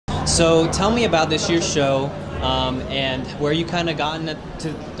So tell me about this year's show and where you kind of gotten up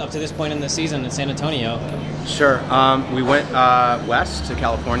to this point in the season in San Antonio. Sure. We went west to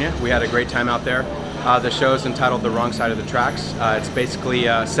California. We had a great time out there. The show is entitled The Wrong Side of the Tracks. It's basically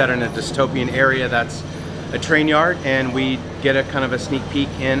set in a dystopian area that's a train yard, and we get a kind of a sneak peek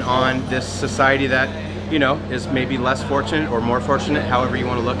in on this society that, you know, is maybe less fortunate or more fortunate, however you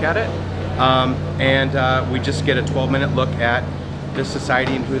want to look at it. We just get a 12-minute look at this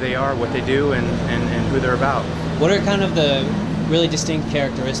society and who they are, what they do, and who they're about. What are kind of the really distinct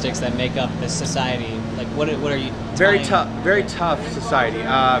characteristics that make up this society? Like, what are you? Very tough society.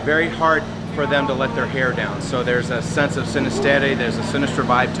 Very hard for them to let their hair down. So there's a sense of sinisterity. There's a sinister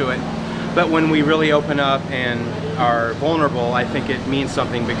vibe to it. But when we really open up and are vulnerable, I think it means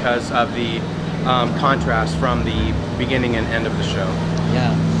something because of the contrast from the beginning and end of the show.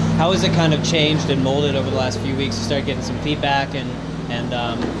 Yeah. How has it kind of changed and molded over the last few weeks? You started getting some feedback, and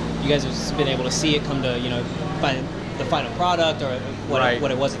you guys have been able to see it come to, you know, the final product or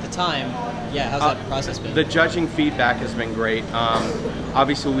what it was at the time. Yeah, how's that process been? The judging feedback has been great.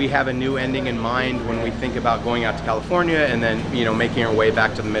 Obviously, we have a new ending in mind when we think about going out to California and then, you know, making our way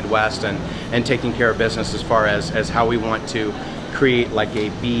back to the Midwest and taking care of business as far as how we want to create like a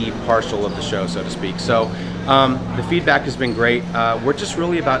B partial of the show, so to speak. So the feedback has been great. We're just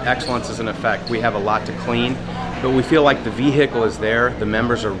really about excellence as an effect. We have a lot to clean, but we feel like the vehicle is there. The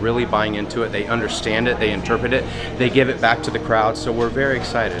members are really buying into it. They understand it. They interpret it. They give it back to the crowd. So we're very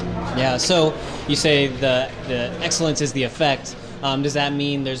excited. Yeah. So you say the excellence is the effect. Does that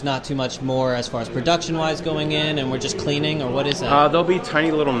mean there's not too much more as far as production-wise going in, and we're just cleaning, or what is that? There'll be tiny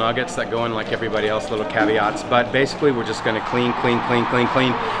little nuggets that go in like everybody else, little caveats, but basically we're just going to clean.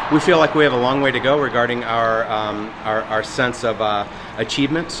 We feel like we have a long way to go regarding our sense of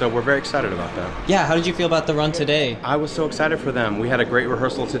achievement, so we're very excited about that. Yeah, how did you feel about the run today? I was so excited for them. We had a great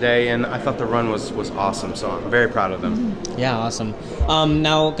rehearsal today, and I thought the run was awesome, so I'm very proud of them. Yeah, awesome.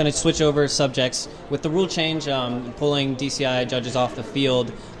 Now going to switch over subjects. With the rule change, pulling DCI judges off the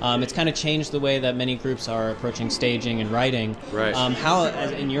field, it's kind of changed the way that many groups are approaching staging and writing. Right. How,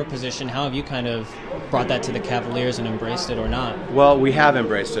 in your position, how have you kind of brought that to the Cavaliers and embraced it or not? Well, we have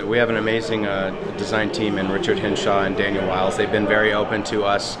embraced it. We have an amazing design team in Richard Hinshaw and Daniel Wiles. They've been very open to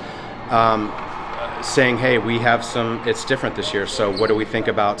us saying, hey, we have it's different this year, so what do we think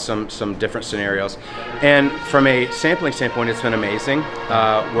about some different scenarios? And from a sampling standpoint, it's been amazing.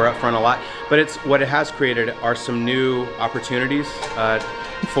 We're up front a lot, but what it has created are some new opportunities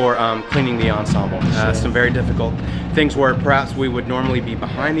for cleaning the ensemble. Some very difficult things where perhaps we would normally be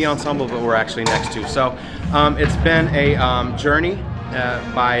behind the ensemble, but we're actually next to. So it's been a journey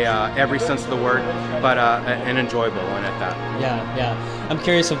by every sense of the word, but an enjoyable one at that. Yeah. I'm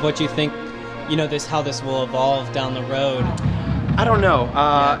curious of what you think, you know, how this will evolve down the road. I don't know.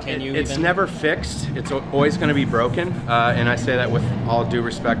 It's never fixed. It's always going to be broken, and I say that with all due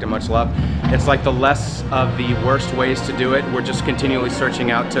respect and much love. It's like the less of the worst ways to do it. We're just continually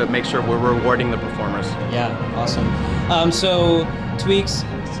searching out to make sure we're rewarding the performers. Yeah, awesome. So tweaks,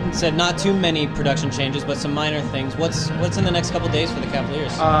 said not too many production changes, but some minor things. What's in the next couple days for the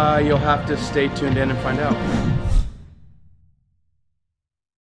Cavaliers? You'll have to stay tuned in and find out.